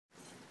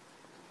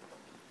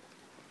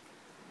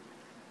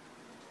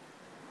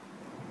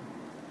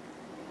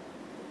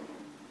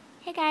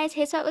Hey guys,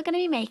 here's what we're going to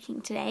be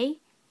making today.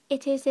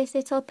 It is this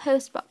little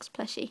Postbox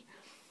plushie,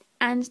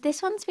 and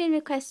this one's been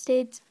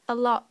requested a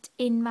lot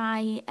in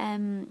my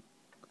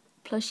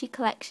plushie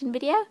collection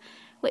video,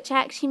 which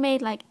I actually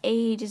made like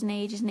ages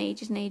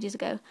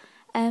ago.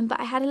 But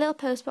I had a little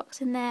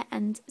Postbox in there,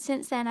 and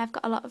since then I've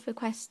got a lot of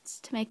requests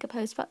to make a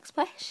Postbox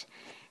plush.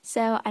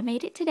 So I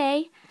made it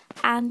today,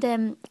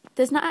 and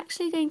there's not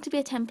actually going to be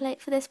a template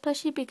for this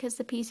plushie because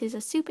the pieces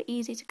are super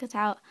easy to cut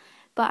out,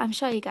 but I'm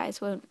sure you guys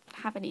won't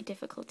have any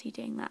difficulty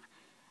doing that.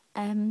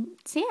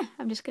 So yeah,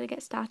 I'm just going to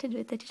get started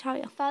with the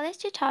tutorial. For this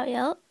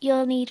tutorial,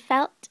 you'll need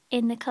felt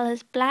in the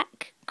colours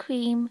black,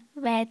 cream,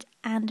 red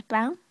and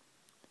brown.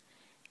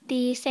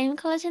 The same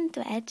colours in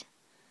thread,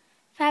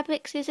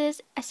 fabric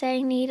scissors, a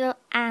sewing needle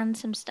and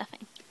some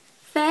stuffing.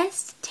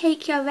 First,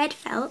 take your red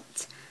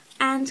felt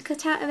and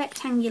cut out a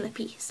rectangular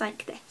piece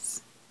like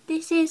this.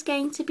 This is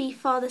going to be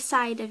for the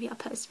side of your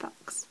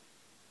postbox.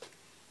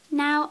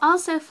 Now,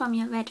 also from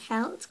your red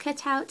felt,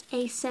 cut out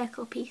a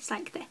circle piece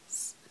like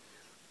this.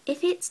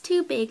 If it's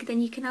too big,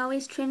 then you can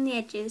always trim the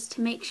edges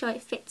to make sure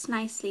it fits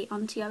nicely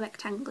onto your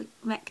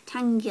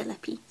rectangular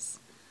piece.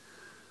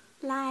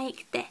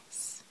 Like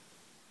this.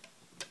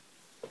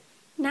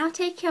 Now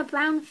take your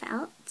brown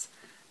felt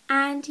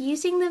and,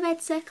 using the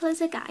red circle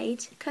as a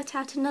guide, cut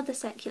out another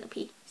circular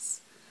piece.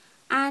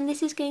 And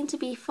this is going to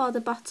be for the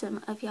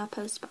bottom of your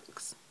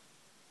postbox.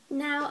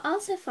 Now,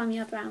 also from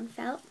your brown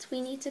felt, we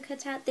need to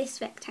cut out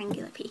this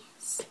rectangular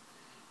piece.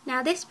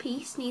 Now this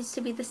piece needs to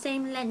be the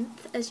same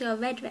length as your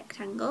red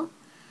rectangle,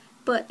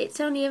 but it's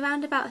only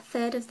around about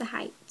 1/3 of the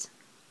height.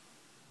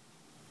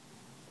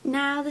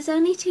 Now there's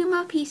only 2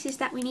 more pieces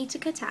that we need to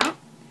cut out,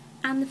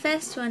 and the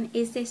first one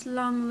is this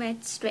long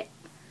red strip.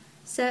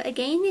 So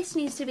again, this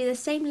needs to be the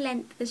same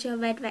length as your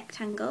red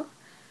rectangle,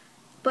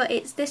 but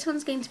this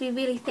one's going to be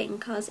really thin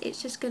because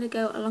it's just going to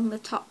go along the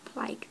top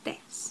like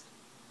this.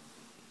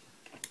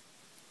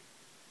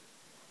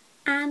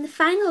 And the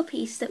final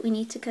piece that we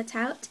need to cut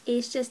out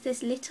is just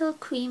this little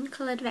cream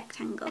coloured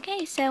rectangle.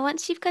 Okay, so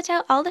once you've cut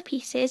out all the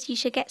pieces, you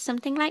should get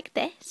something like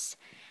this.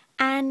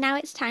 And now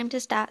it's time to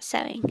start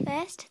sewing.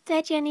 First,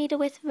 thread your needle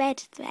with red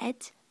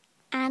thread,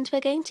 and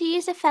we're going to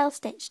use a fell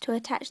stitch to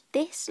attach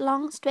this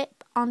long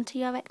strip onto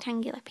your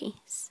rectangular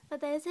piece. For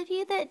those of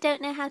you that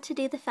don't know how to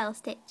do the fell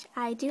stitch,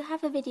 I do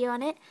have a video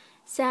on it,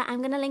 so I'm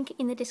going to link it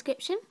in the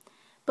description.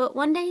 But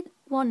one way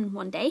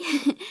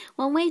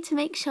to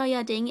make sure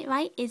you're doing it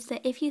right is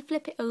that if you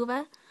flip it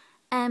over,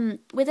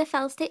 with a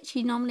fell stitch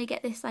you normally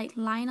get this like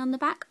line on the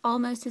back,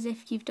 almost as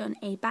if you've done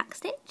a back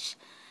stitch,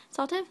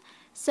 sort of.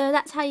 So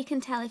that's how you can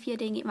tell if you're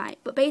doing it right.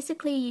 But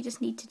basically you just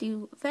need to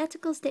do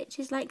vertical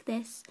stitches like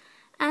this,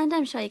 and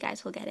I'm sure you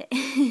guys will get it.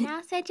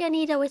 Now thread your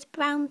needle with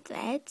brown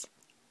thread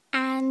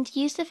and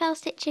use the fell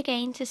stitch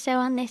again to sew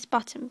on this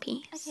bottom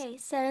piece. Okay,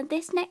 so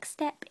this next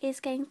step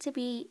is going to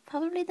be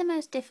probably the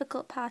most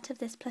difficult part of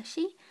this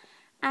plushie,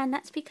 and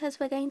that's because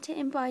we're going to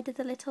embroider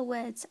the little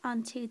words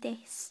onto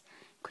this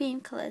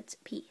cream coloured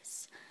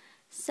piece.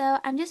 So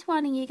I'm just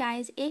warning you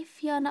guys,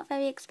 if you're not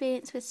very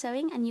experienced with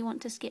sewing and you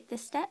want to skip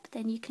this step,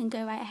 then you can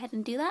go right ahead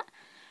and do that.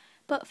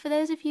 But for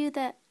those of you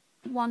that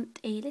want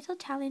a little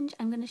challenge,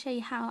 I'm going to show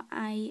you how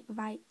I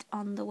write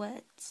on the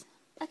words.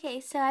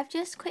 Okay, so I've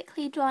just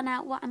quickly drawn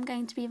out what I'm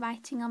going to be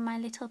writing on my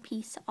little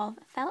piece of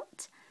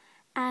felt,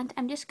 and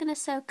I'm just going to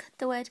sew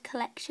the word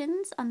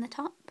collections on the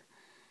top.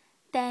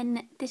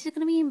 Then this is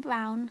going to be in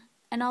brown,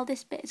 and all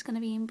this bit is going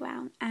to be in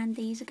brown, and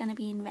these are going to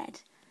be in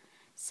red.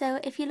 So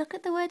if you look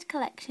at the word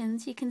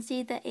collections, you can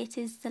see that it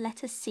is the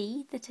letter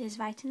C that is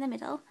right in the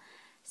middle.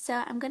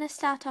 So I'm going to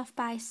start off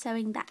by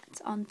sewing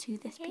that onto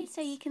this piece.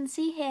 So you can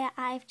see here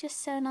I've just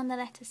sewn on the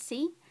letter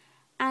C.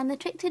 And the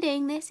trick to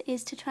doing this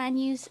is to try and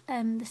use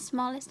the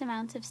smallest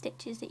amount of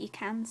stitches that you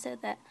can so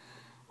that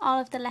all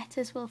of the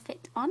letters will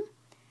fit on.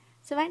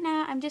 So right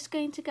now I'm just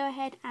going to go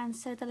ahead and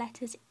sew the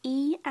letters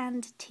E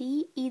and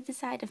T either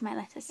side of my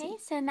letter C. Okay,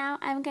 so now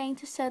I'm going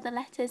to sew the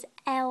letters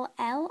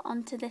LL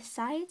onto this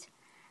side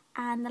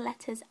and the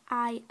letters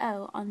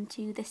IO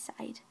onto this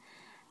side.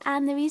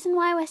 And the reason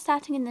why we're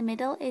starting in the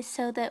middle is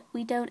so that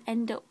we don't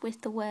end up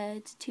with the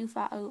words too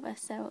far over,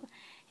 so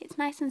it's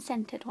nice and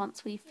centered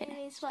once we've finished.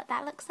 Here's what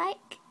that looks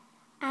like.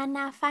 And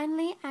now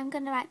finally I'm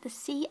going to write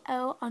the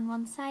CO on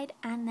one side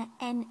and the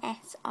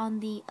NS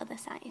on the other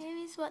side. Here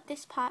is what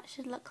this part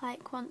should look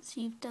like once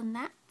you've done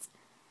that.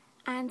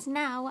 And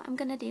now what I'm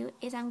going to do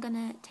is I'm going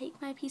to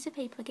take my piece of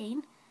paper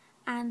again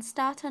and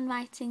start on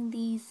writing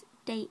these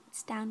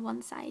dates down one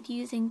side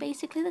using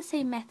basically the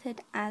same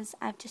method as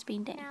I've just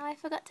been doing. Now I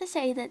forgot to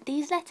say that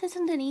these letters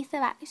underneath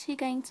are actually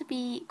going to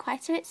be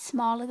quite a bit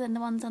smaller than the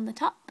ones on the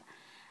top.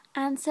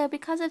 And so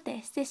because of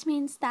this, this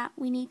means that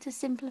we need to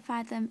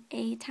simplify them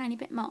a tiny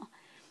bit more.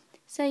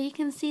 So you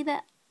can see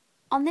that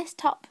on this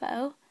top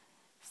row,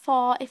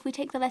 if we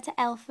take the letter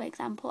L for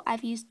example,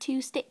 I've used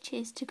 2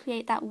 stitches to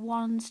create that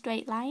one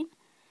straight line.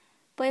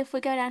 But if we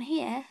go down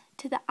here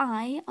to the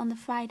I on the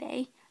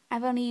Friday,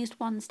 I've only used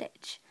 1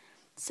 stitch.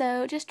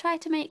 So just try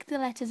to make the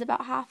letters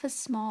about half as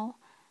small,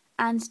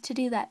 and to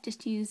do that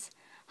just use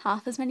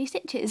half as many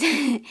stitches,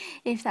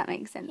 if that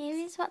makes sense. Here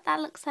is what that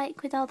looks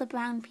like with all the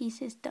brown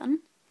pieces done.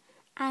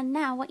 And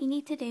now what you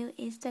need to do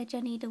is thread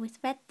your needle with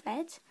red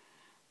thread,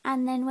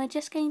 and then we're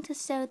just going to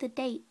sew the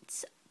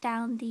dates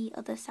down the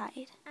other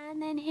side.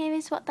 And then here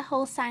is what the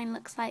whole sign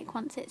looks like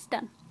once it's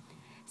done.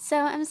 So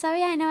I'm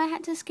sorry, I know I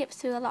had to skip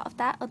through a lot of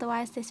that,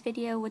 otherwise this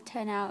video would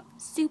turn out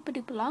super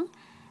duper long.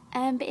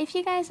 But if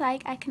you guys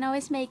like, I can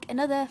always make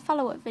another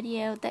follow-up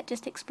video that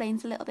just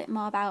explains a little bit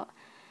more about,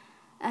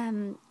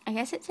 I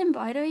guess it's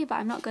embroidery, but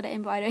I'm not good at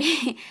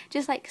embroidery,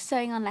 just like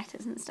sewing on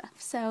letters and stuff.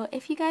 So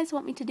if you guys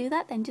want me to do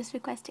that, then just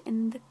request it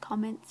in the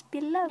comments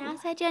below. Now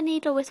thread your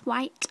needle with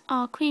white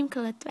or cream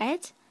coloured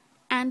thread,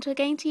 and we're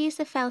going to use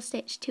the fell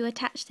stitch to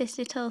attach this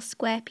little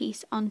square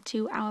piece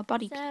onto our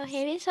body piece. So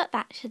here is what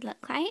that should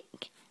look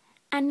like.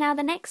 And now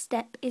the next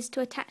step is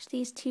to attach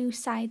these two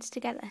sides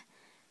together.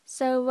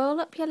 So roll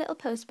up your little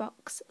post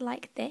box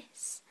like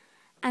this,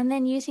 and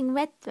then using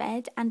red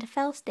thread and a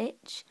fell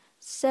stitch,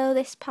 sew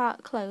this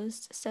part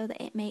closed so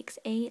that it makes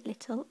a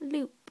little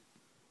loop.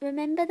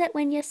 Remember that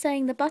when you're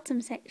sewing the bottom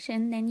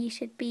section, then you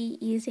should be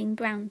using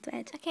brown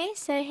thread. Okay,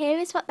 so here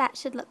is what that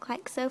should look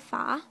like so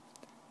far.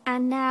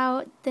 And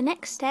now the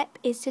next step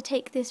is to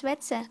take this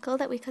red circle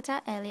that we cut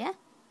out earlier,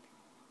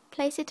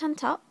 place it on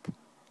top,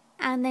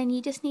 and then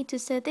you just need to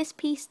sew this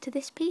piece to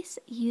this piece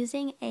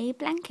using a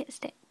blanket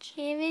stitch.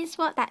 Here is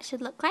what that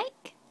should look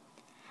like.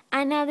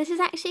 And now this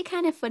is actually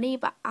kind of funny,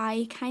 but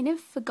I kind of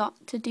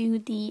forgot to do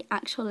the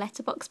actual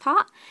letterbox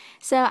part,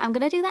 so I'm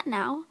going to do that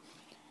now.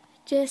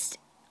 Just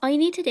all you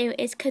need to do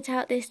is cut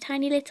out this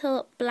tiny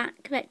little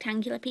black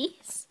rectangular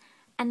piece,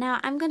 and now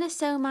I'm going to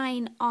sew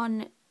mine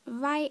on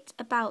right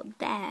about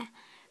there.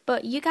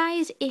 But you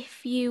guys,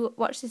 if you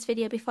watch this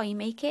video before you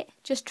make it,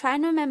 just try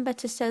and remember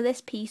to sew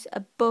this piece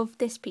above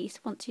this piece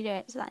once you do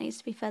it, so that needs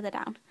to be further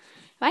down.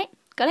 Right,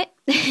 got it?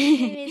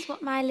 Here is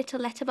what my little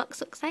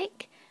letterbox looks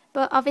like,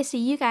 but obviously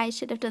you guys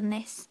should have done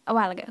this a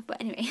while ago,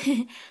 but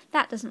anyway,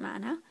 that doesn't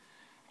matter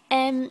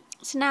now.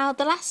 So now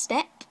the last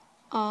step,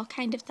 or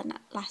kind of the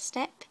last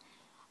step,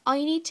 all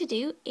you need to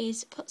do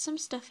is put some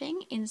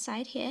stuffing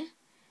inside here,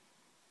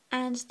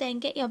 and then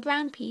get your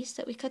brown piece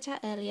that we cut out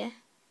earlier,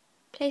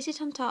 place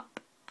it on top,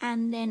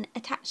 and then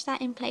attach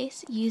that in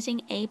place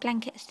using a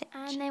blanket stitch.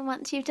 And then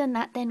once you've done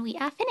that, then we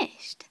are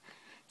finished.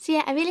 So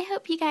yeah, I really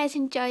hope you guys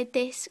enjoyed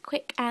this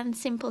quick and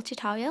simple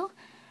tutorial.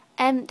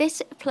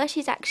 This plush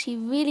is actually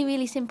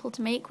really simple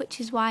to make, which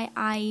is why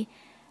I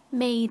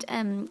made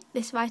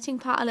this writing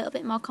part a little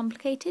bit more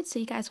complicated, so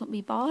you guys won't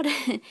be bored.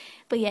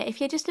 But yeah, if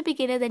you're just a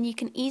beginner, then you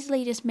can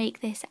easily just make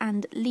this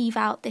and leave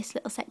out this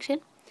little section.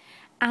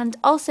 And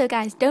also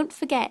guys, don't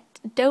forget,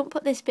 don't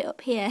put this bit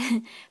up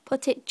here,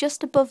 put it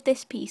just above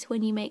this piece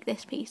when you make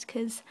this piece,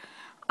 because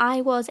I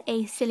was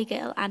a silly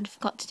girl and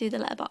forgot to do the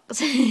letterbox.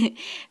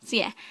 So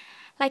yeah,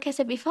 like I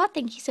said before,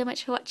 thank you so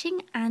much for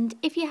watching, and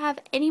if you have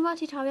any more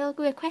tutorial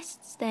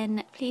requests,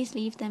 then please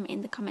leave them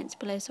in the comments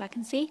below so I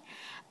can see.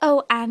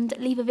 Oh, and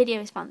leave a video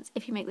response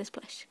if you make this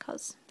plush,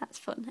 because that's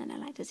fun and I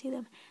like to see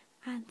them.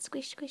 And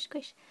squish, squish,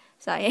 squish.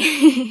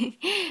 Sorry.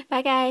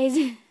 Bye guys.